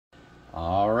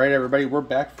All right, everybody, we're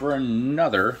back for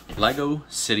another LEGO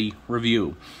City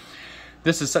review.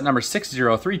 This is set number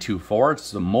 60324.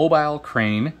 It's the mobile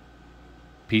crane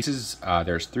pieces.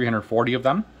 There's 340 of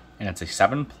them, and it's a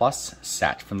 7+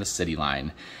 set from the City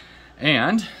line.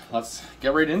 And let's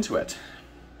get right into it.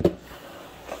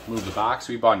 Move the box.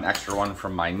 We bought an extra one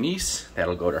from my niece.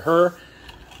 That'll go to her.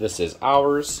 This is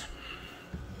ours.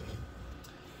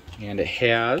 And it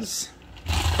has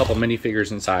a couple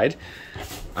minifigures inside.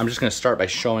 I'm just going to start by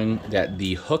showing that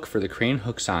the hook for the crane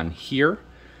hooks on here.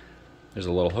 There's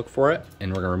a little hook for it,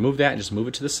 and we're going to remove that and just move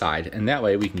it to the side, and that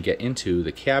way we can get into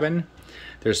the cabin.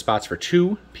 There's spots for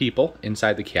 2 people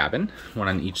inside the cabin, one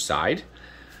on each side.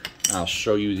 I'll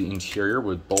show you the interior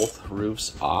with both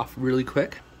roofs off really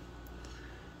quick.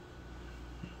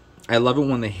 I love it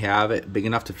when they have it big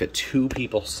enough to fit 2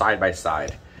 people side by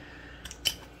side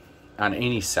on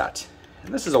any set.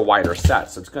 And this is a wider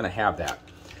set, so it's going to have that.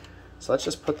 So let's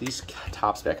just put these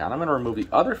tops back on. I'm going to remove the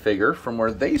other figure from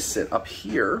where they sit up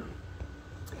here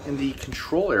in the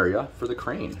control area for the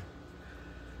crane.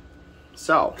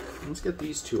 So let's get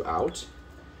these 2 out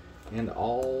and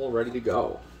all ready to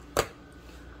go.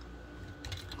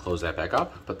 Close that back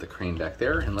up, put the crane back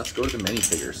there, and let's go to the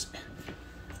minifigures.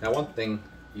 Now, one thing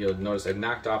you'll notice, I've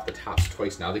knocked off the tops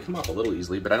twice now. They come off a little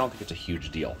easily, but I don't think it's a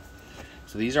huge deal.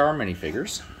 So these are our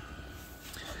minifigures.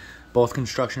 Both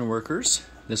construction workers.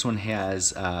 This one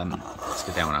has, let's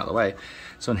get that one out of the way.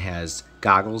 This one has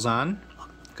goggles on,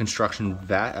 construction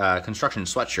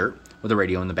sweatshirt with a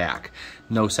radio in the back.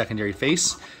 No secondary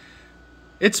face.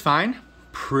 It's fine.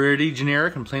 Pretty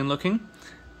generic and plain looking.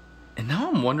 And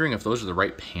now I'm wondering if those are the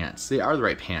right pants. They are the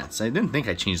right pants. I didn't think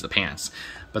I changed the pants,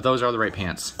 but those are the right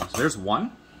pants. So there's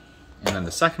one. And then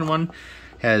the second one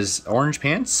has orange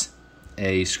pants,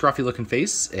 a scruffy looking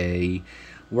face, a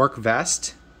work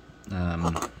vest,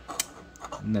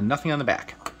 and then nothing on the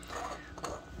back.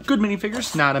 Good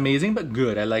minifigures, not amazing, but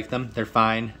good. I like them. They're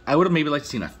fine. I would have maybe liked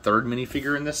to seen a third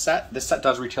minifigure in this set. This set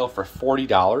does retail for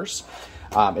 $40.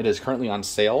 It is currently on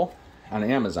sale on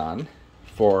Amazon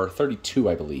for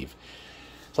 $32, I believe.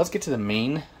 So let's get to the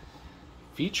main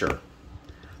feature,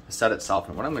 the set itself.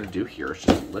 And what I'm going to do here is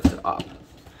just lift it up.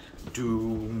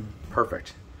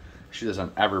 Perfect. I should do this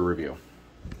on every review.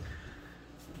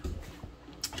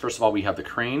 First of all, we have the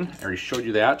crane. I already showed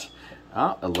you that.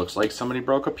 It looks like somebody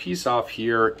broke a piece off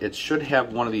here. It should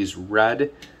have one of these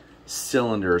red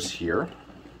cylinders here.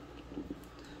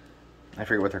 I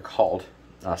forget what they're called.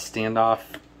 Standoff,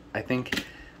 I think.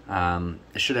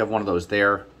 It should have one of those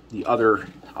there. The other,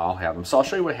 I'll have them. So I'll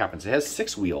show you what happens. It has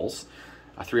 6 wheels,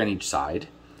 3 on each side.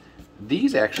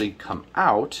 These actually come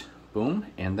out, boom,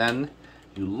 and then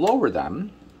you lower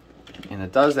them, and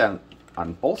it does that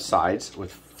on both sides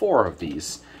with 4 of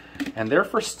these. And they're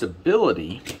for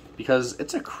stability because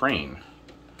it's a crane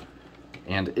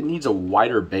and it needs a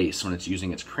wider base when it's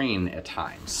using its crane at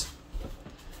times.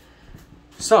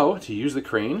 So to use the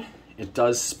crane, it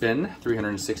does spin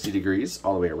 360 degrees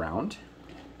all the way around.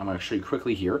 I'm going to show you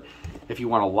quickly here. If you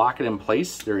want to lock it in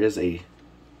place, there is a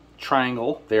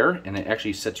triangle there, and it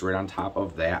actually sits right on top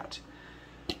of that,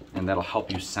 and that'll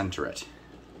help you center it.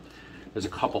 There's a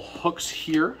couple hooks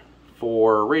here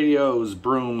for radios,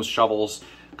 brooms, shovels,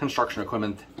 construction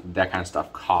equipment, that kind of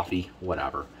stuff, coffee,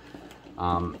 whatever.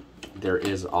 There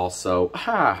is also,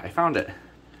 I found it.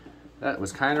 That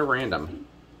was kind of random.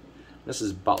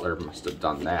 Mrs. Butler must have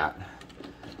done that.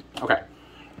 Okay.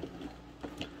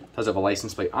 Does have a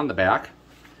license plate on the back.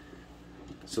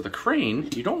 So the crane,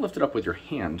 you don't lift it up with your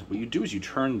hand. What you do is you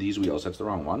turn these wheels. That's the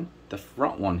wrong one. The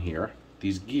front one here,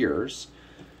 these gears,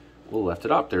 will lift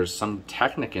it up. There's some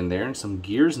Technic in there and some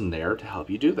gears in there to help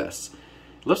you do this.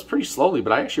 It lifts pretty slowly,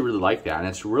 but I actually really like that, and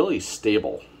it's really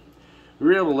stable. We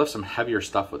were able to lift some heavier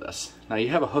stuff with this. Now you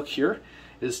have a hook here.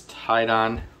 It is tied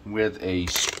on with a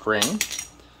string.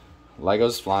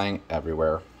 Legos flying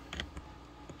everywhere.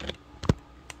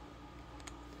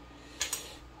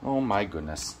 Oh my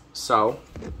goodness. So,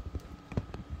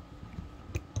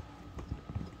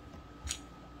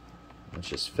 let's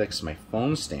just fix my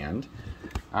phone stand.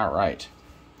 All right.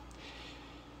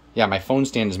 Yeah, my phone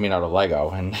stand is made out of Lego,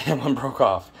 and one broke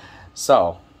off.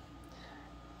 So,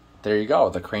 there you go.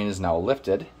 The crane is now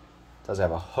lifted. It does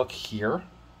have a hook here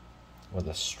with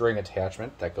a string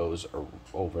attachment that goes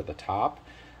over the top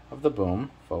of the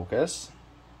boom. Focus.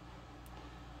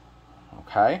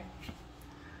 Okay.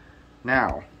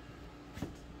 Now,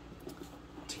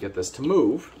 to get this to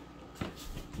move,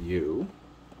 you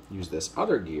use this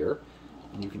other gear,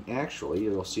 and you can actually,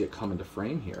 you'll see it come into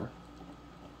frame here,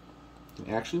 you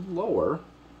can actually lower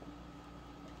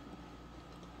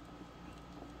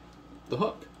the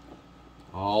hook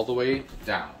all the way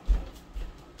down.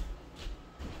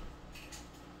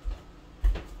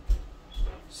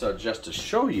 So just to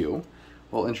show you,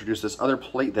 we'll introduce this other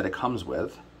plate that it comes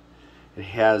with. It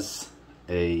has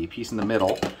a piece in the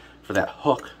middle for that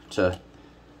hook to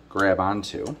grab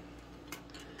onto. You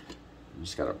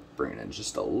just gotta bring it in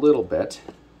just a little bit.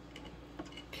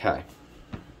 Okay.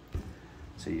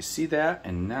 So you see that,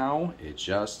 and now it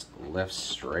just lifts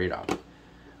straight up.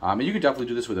 And you could definitely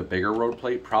do this with a bigger road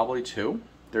plate, probably too.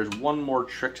 There's one more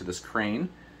trick to this crane,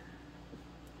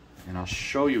 and I'll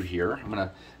show you here. I'm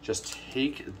gonna just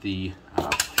take the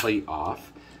plate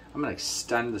off. I'm gonna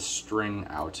extend the string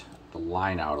out, the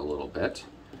line out a little bit.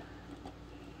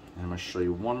 And I'm gonna show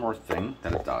you one more thing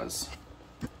that it does.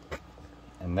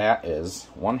 And that is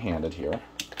one-handed here.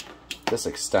 This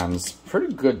extends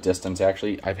pretty good distance,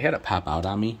 actually. I've had it pop out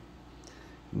on me.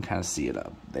 You can kind of see it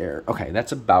up there. Okay,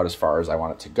 that's about as far as I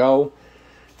want it to go.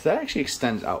 So that actually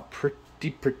extends out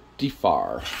pretty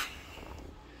far.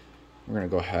 We're gonna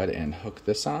go ahead and hook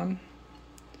this on.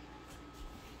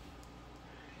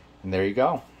 And there you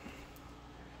go.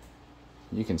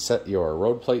 You can set your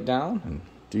road plate down and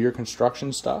do your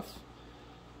construction stuff.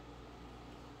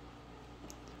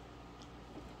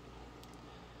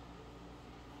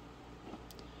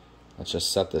 Let's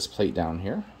just set this plate down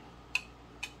here.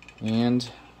 And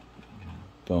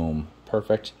boom,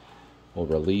 perfect. We'll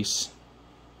release.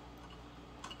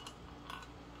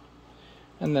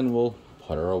 And then we'll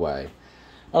put her away.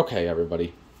 Okay,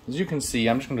 everybody. As you can see,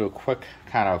 I'm just gonna do a quick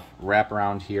kind of wrap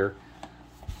around here.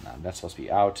 That's supposed to be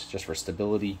out just for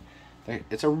stability.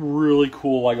 It's a really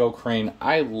cool Lego crane.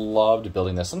 I loved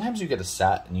building this. Sometimes you get a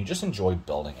set and you just enjoy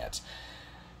building it.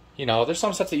 You know, there's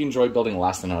some sets that you enjoy building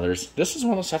less than others. This is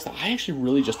one of those sets that I actually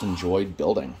really just enjoyed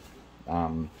building.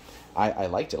 I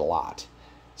liked it a lot.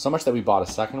 So much that we bought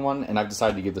a second one, and I've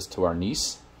decided to give this to our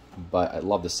niece, but I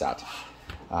love the set.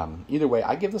 Either way,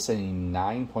 I give this a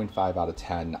 9.5 out of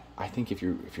 10. I think if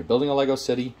you're building a Lego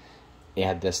city,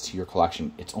 add this to your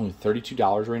collection. It's only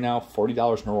 $32 right now,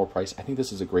 $40 normal price. I think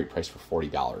this is a great price for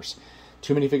 $40.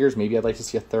 Too many figures, maybe I'd like to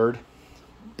see a third,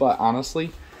 but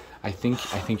honestly, I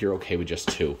think you're okay with just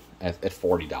two at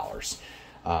 $40.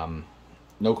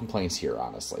 No complaints here,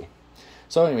 honestly.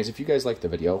 So anyways, if you guys like the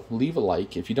video, leave a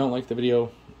like. If you don't like the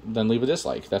video, then leave a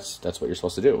dislike. That's what you're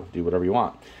supposed to do. Do whatever you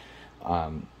want.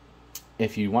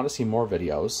 If you want to see more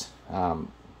videos,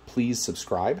 please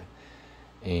subscribe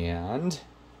and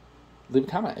leave a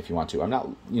comment if you want to. I'm not,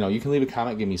 you can leave a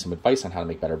comment, give me some advice on how to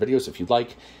make better videos if you'd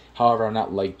like. However, I'm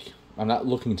not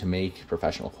looking to make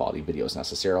professional quality videos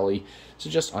necessarily, so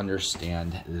just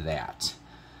understand that.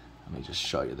 Let me just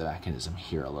show you the mechanism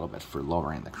here a little bit for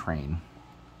lowering the crane.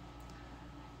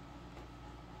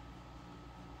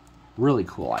 Really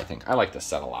cool, I think. I like this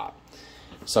set a lot.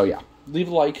 So yeah, leave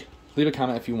a like, leave a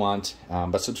comment if you want,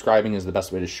 but subscribing is the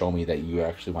best way to show me that you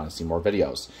actually want to see more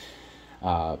videos.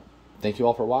 Thank you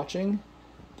all for watching.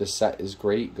 This set is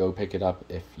great. Go pick it up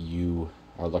if you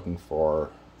are looking for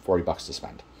 $40 to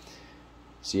spend.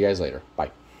 See you guys later.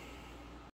 Bye.